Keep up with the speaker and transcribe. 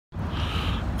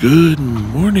Good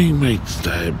morning, my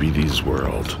diabetes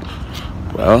world.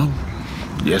 Well,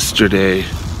 yesterday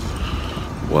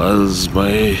was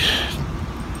my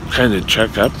kind of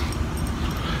checkup,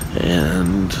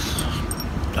 and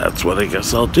that's what I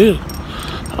guess I'll do.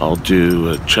 I'll do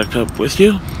a checkup with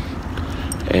you,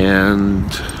 and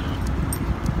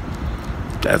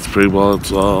that's pretty well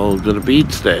it's all gonna be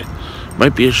today.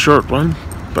 Might be a short one,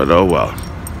 but oh well.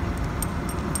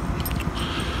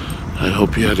 I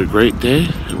hope you had a great day,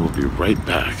 and we'll be right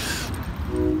back.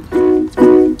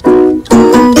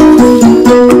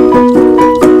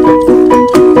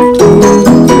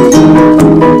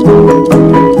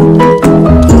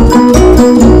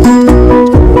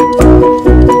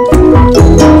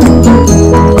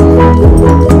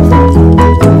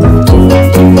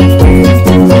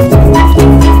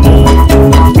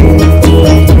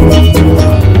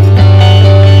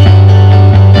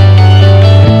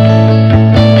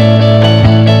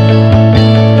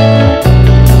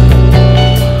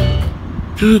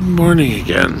 Good morning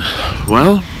again.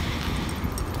 Well,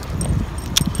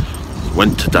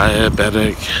 went to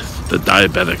the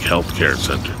Diabetic Healthcare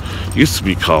Center. Used to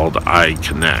be called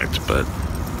iConnect, but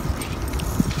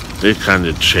they kind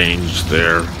of changed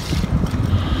their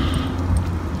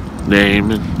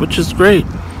name, which is great.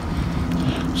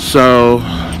 So,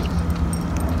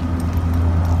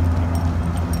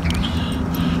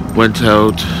 went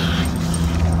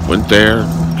there,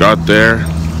 got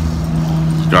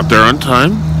there on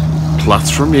time, plus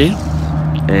for me,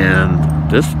 and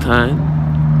this time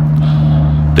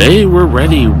they were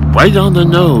ready right on the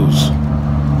nose.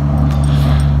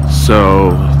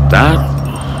 So that,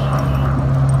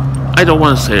 I don't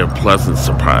want to say a pleasant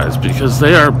surprise, because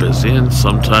they are busy and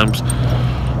sometimes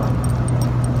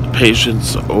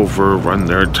patients overrun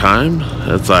their time,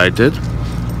 as I did,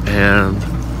 and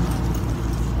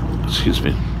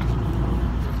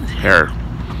hair.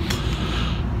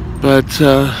 But,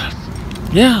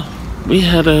 yeah, we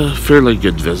had a fairly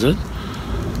good visit.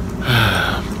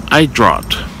 I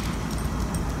dropped.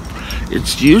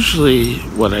 It's usually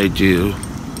what I do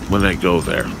when I go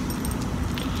there.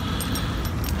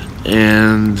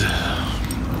 And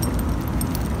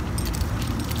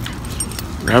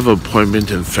I have an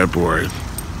appointment in February.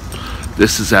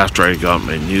 This is after I got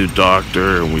my new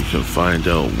doctor, and we can find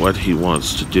out what he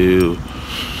wants to do.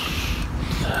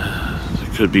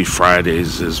 Could be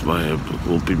Fridays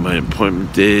will be my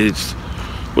appointment days,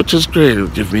 which is great. It'll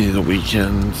give me the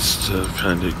weekends to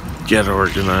kind of get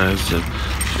organized, and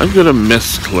I'm gonna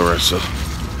miss Clarissa,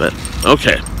 but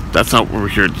okay, that's not what we're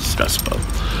here to discuss about.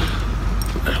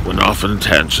 I went off on a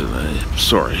tangent. I'm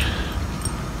sorry.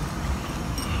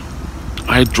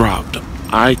 I dropped.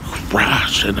 I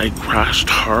crashed, and I crashed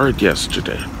hard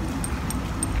yesterday.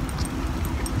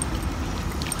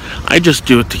 I just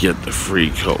do it to get the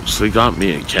free Cokes. They got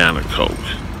me a can of Coke,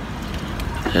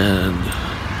 and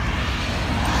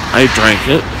I drank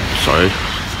it. Sorry,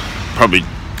 probably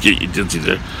get you dizzy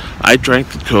there. I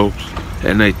drank the Coke,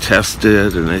 and I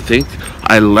tested, and I think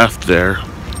I left there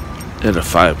at a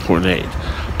 5.8.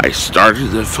 I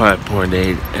started at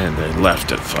 5.8, and I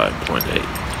left at 5.8.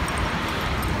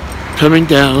 Coming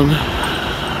down,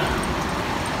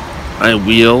 I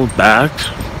wheeled back,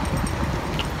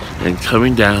 and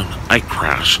coming down, I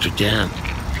crashed again,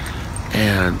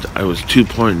 and I was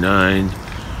 2.9, I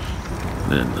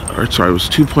was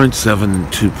 2.7 and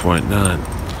 2.9.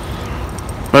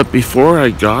 But before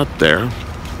I got there,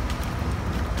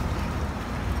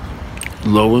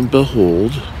 lo and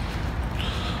behold,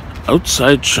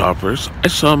 outside Shoppers, I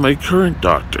saw my current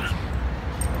doctor.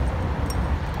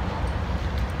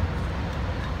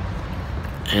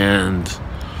 And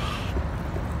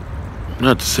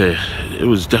not to say, it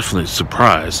was definitely a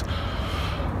surprise,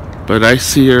 but I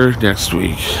see her next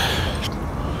week.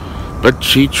 But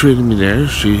she treated me there.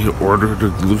 She ordered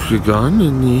a glucagon,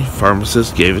 and the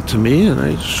pharmacist gave it to me, and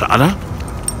I shot up.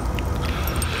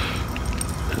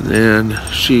 And then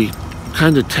she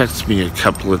kind of texted me a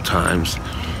couple of times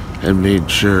and made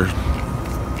sure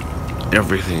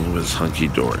everything was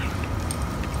hunky-dory.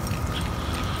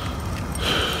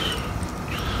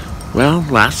 Well,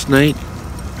 last night,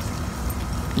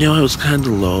 I was kind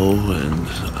of low, and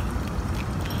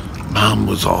Mom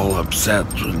was all upset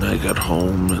when I got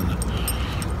home, and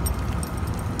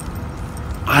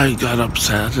I got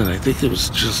upset, and I think it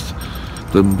was just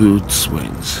the mood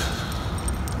swings.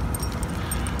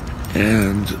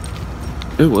 And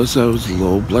I was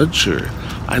low blood sugar.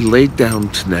 I laid down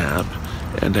to nap,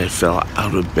 and I fell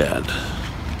out of bed.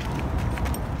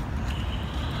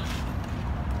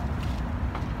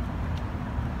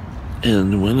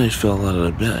 And when I fell out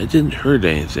of bed, I didn't hurt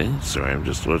anything. Sorry, I'm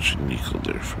just watching Nico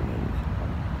there for a moment.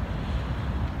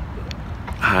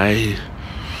 I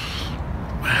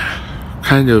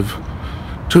kind of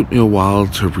took me a while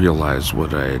to realize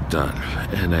what I had done,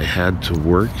 and I had to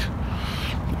work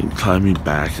in climbing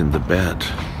back into bed.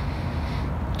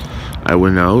 I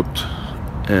went out,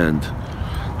 and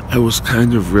I was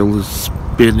kind of really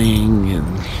spinning, and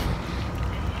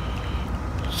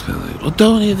I was kind of like, well,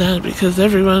 don't eat that because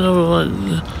everyone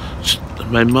will.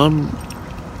 My mom,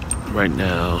 right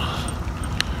now,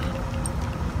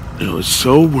 is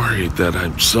so worried that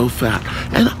I'm so fat,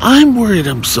 and I'm worried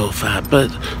I'm so fat, but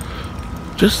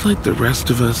just like the rest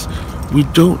of us, we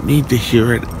don't need to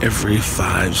hear it every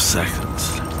 5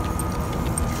 seconds.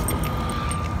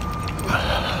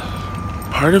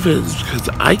 Part of it is because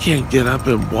I can't get up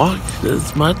and walk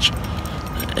as much,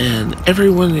 and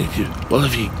everyone, well,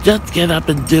 if you just get up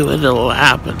and do it, it'll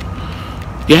happen.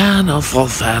 Yeah, and I'll fall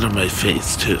fat on my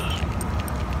face too.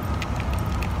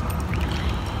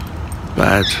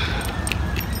 But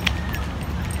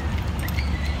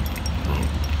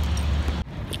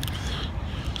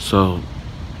so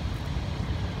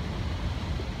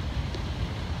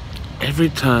every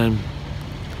time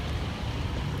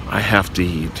I have to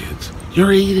eat, it's,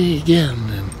 you're eating again,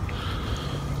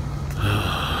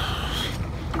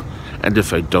 and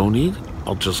if I don't eat,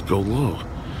 I'll just go low.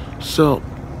 So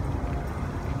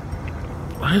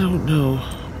I don't know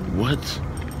what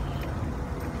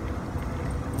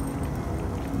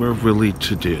we're really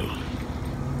to do.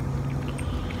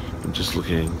 I'm just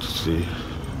looking to see.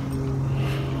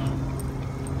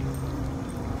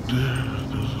 I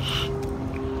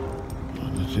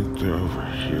think they're over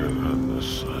here on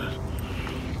this side.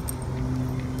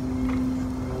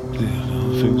 The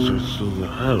things are still there.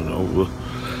 I don't know.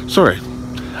 Sorry,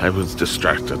 I was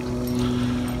distracted.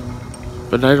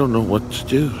 But I don't know what to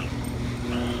do.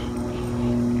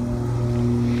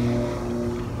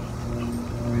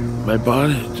 My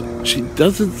body, she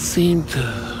doesn't seem to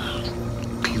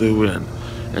clue in.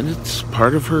 And it's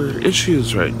part of her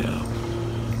issues right now.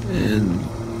 And,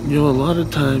 a lot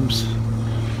of times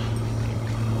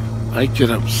I get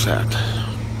upset.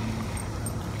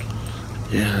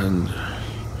 And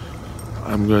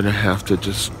I'm going to have to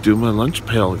just do my lunch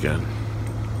pail again.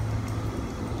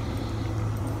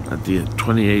 At the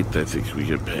 28th, I think we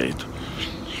get paid.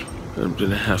 I'm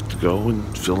going to have to go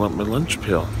and fill up my lunch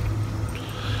pail.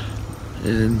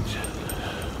 And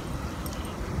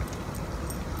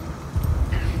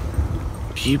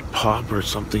keep pop or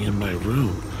something in my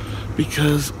room,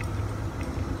 because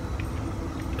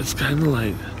it's kind of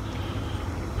like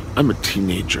I'm a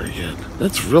teenager again.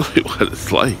 That's really what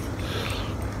it's like.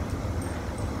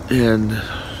 And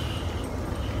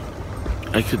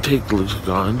I could take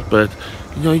glucagon, but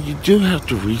you do have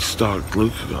to restock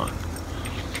glucagon.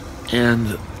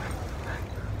 And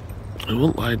I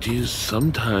won't lie to you,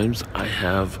 sometimes I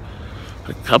have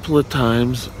a couple of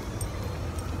times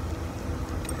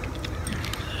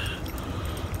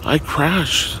I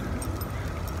crash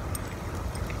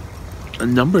a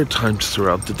number of times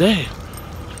throughout the day.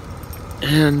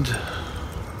 And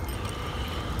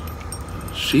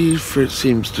she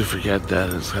seems to forget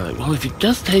that. It's kind of like, well, if you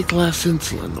just take less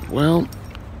insulin, well,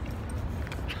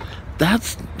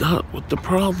 that's not what the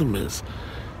problem is.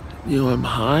 I'm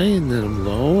high, and then I'm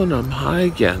low, and I'm high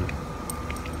again.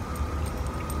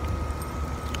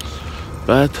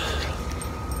 But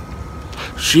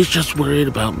she's just worried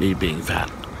about me being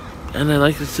fat. And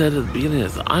like I said at the beginning,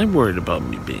 I'm worried about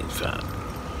me being fat.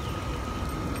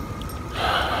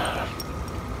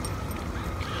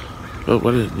 But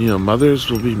mothers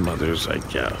will be mothers, I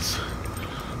guess.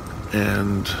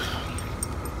 And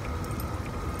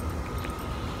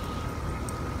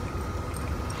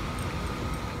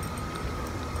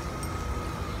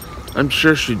I'm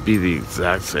sure she'd be the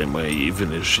exact same way,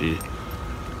 even if she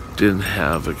didn't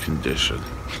have a condition.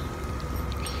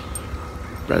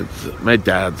 But my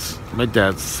dad's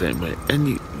the same way.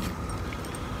 And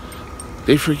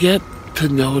they forget to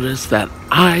notice that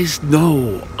I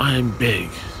know I'm big.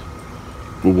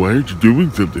 Well, why aren't you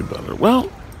doing something about it? Well,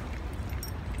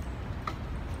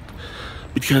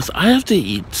 because I have to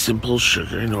eat simple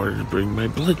sugar in order to bring my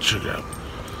blood sugar up.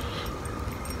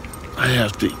 I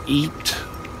have to eat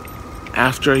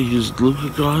after I use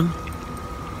glucagon.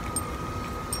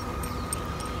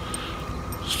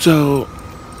 So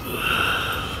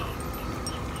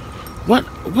what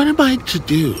am I to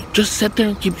do? Just sit there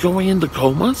and keep going into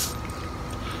comas?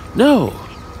 No.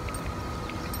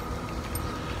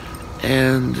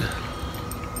 And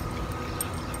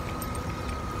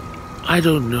I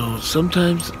don't know,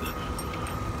 sometimes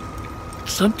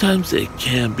it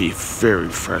can be very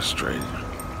frustrating.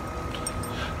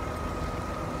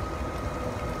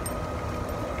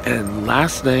 And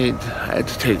last night I had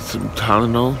to take some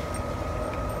Tylenol,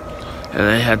 and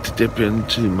I had to dip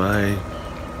into my,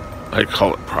 I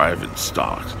call it private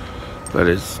stock, but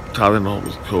it's Tylenol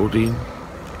with codeine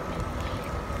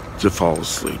to fall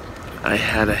asleep. I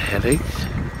had a headache,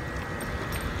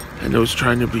 and I was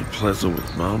trying to be pleasant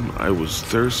with Mom. I was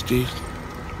thirsty.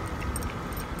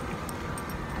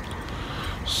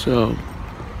 So,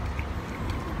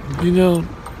 you know,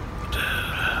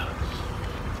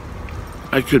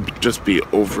 I could just be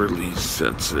overly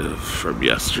sensitive from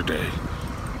yesterday.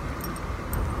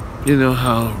 You know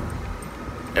how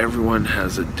everyone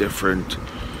has a different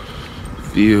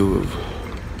view of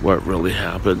what really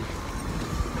happened?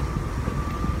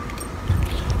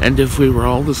 And if we were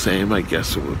all the same, I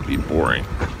guess it would be boring.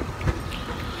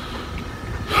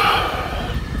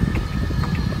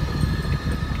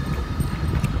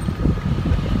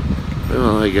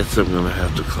 Well, I guess I'm gonna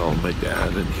have to call my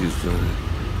dad, and he's gonna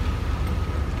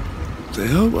say,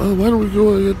 "Oh, well, why don't we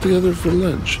go and get together for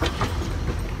lunch?"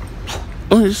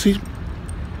 Oh, you see,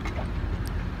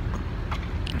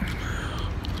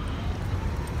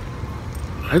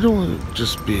 I don't want to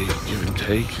just be give and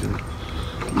take, and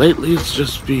lately it's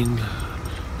just been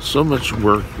so much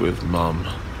work with Mom.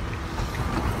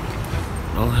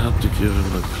 I'll have to give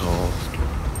him a call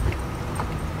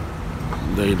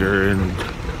later and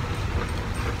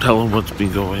tell him what's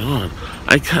been going on.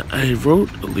 I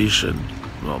wrote Alicia,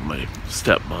 well, my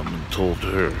stepmom, and told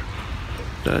her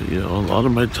that, you know, a lot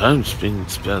of my time's being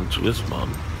spent with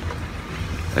Mom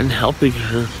and helping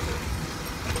her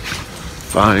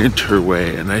find her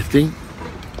way. And I think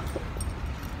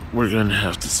we're gonna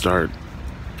have to start,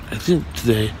 I think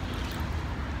today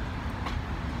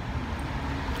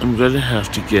I'm gonna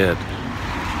have to get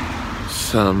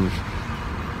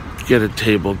a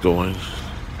table going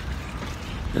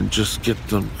and just get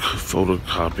them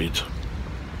photocopied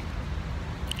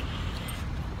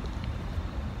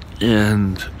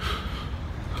and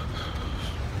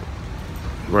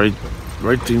write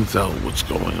things out, what's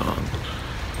going on,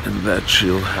 and that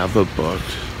she'll have a book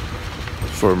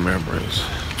for memories.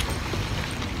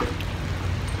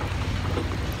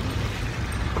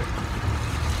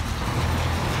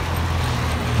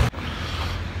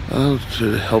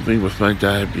 To help me with my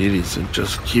diabetes and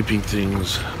just keeping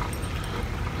things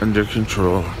under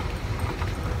control.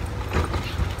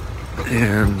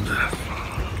 And,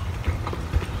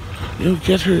 you know,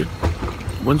 get her,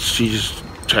 once she's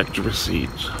checked the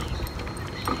receipts,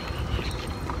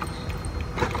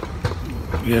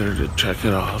 get her to check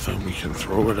it off and we can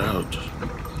throw it out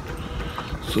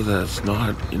so that it's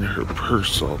not in her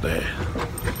purse all day.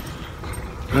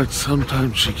 But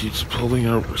sometimes she keeps pulling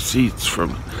out receipts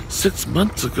from 6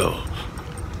 months ago.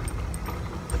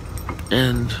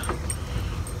 And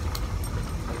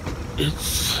it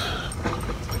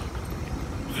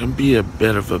can be a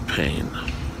bit of a pain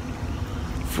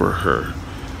for her.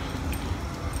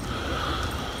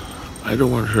 I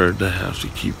don't want her to have to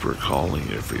keep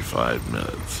recalling every 5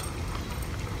 minutes.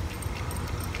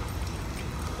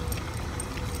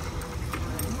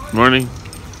 Morning.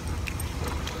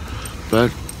 But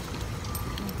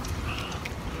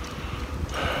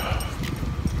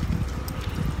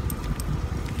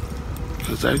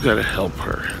because I've got to help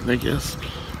her, and I guess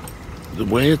the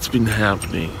way it's been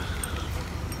happening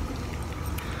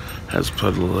has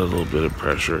put a little bit of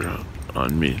pressure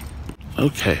on me.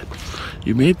 Okay,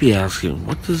 you may be asking,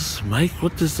 what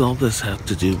does all this have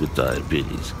to do with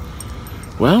diabetes?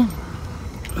 Well,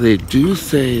 they do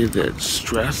say that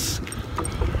stress,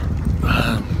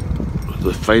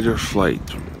 the fight or flight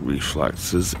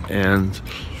reflexes, and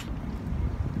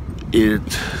it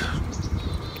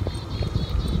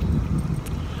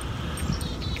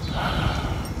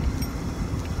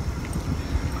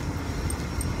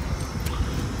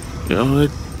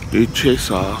you chase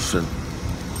off, and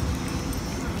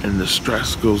the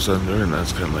stress goes under, and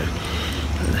that's kind of like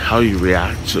how you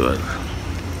react to it.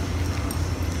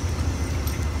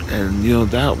 And you know,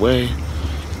 that way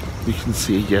we can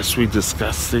see, yes, we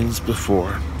discussed things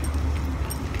before,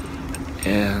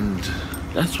 and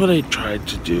that's what I tried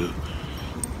to do,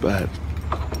 but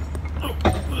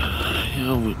you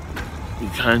know, we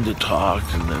kind of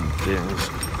talked, and then things.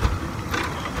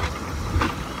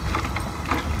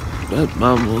 But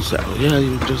Mom will say, "Oh yeah,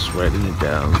 you're just writing it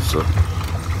down." So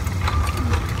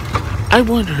I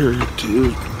want her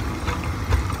to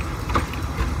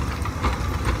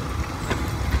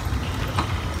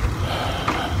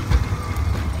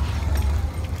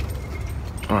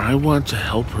I want to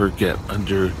help her get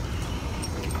her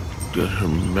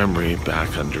memory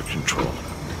back under control.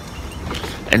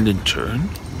 And in turn,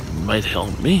 it might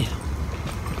help me.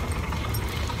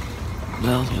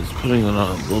 Well, it's putting on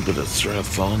a little bit of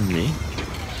stress on me.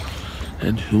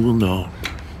 And who will know?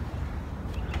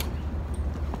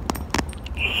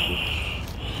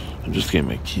 I'm just getting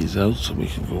my keys out so we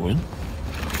can go in.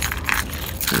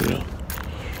 There we go.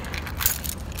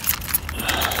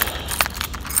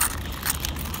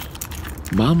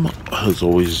 Mom has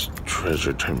always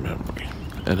treasured her memory,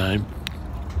 and I've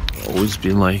always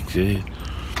been like a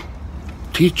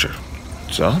teacher.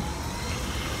 So,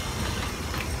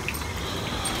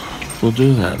 we'll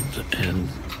do that, and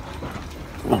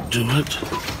we'll do it.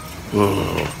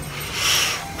 Oh,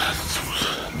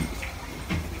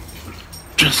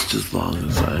 just as long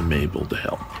as I'm able to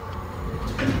help.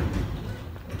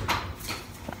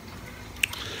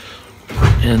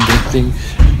 And I think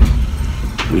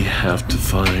we have to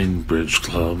find bridge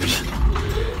clubs,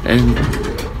 and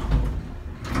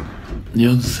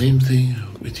the same thing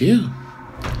with you.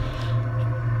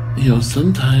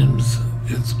 Sometimes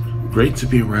it's great to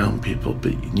be around people,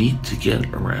 but you need to get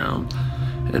around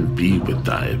and be with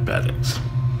diabetics.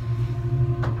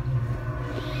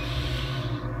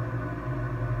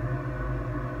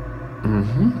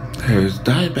 There's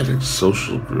diabetic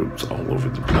social groups all over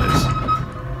the place.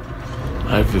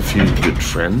 I have a few good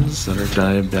friends that are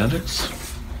diabetics,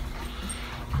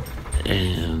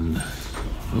 and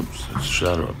oops, there's a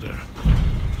shadow up there.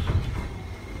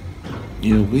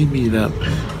 We meet up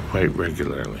quite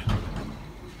regularly,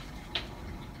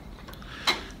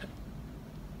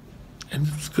 and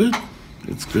it's good.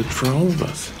 It's good for all of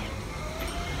us.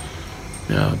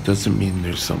 Now, it doesn't mean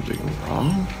there's something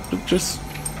wrong, but just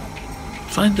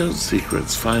find out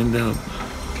secrets, find out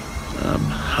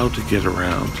how to get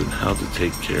around and how to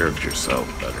take care of yourself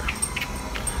better.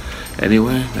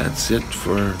 Anyway, that's it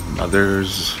for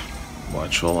Mother's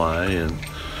Watchful Eye and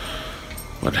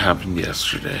what happened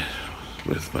yesterday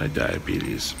with my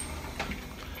diabetes.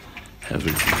 Have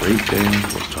a great day.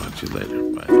 We'll talk to you later.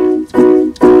 Bye.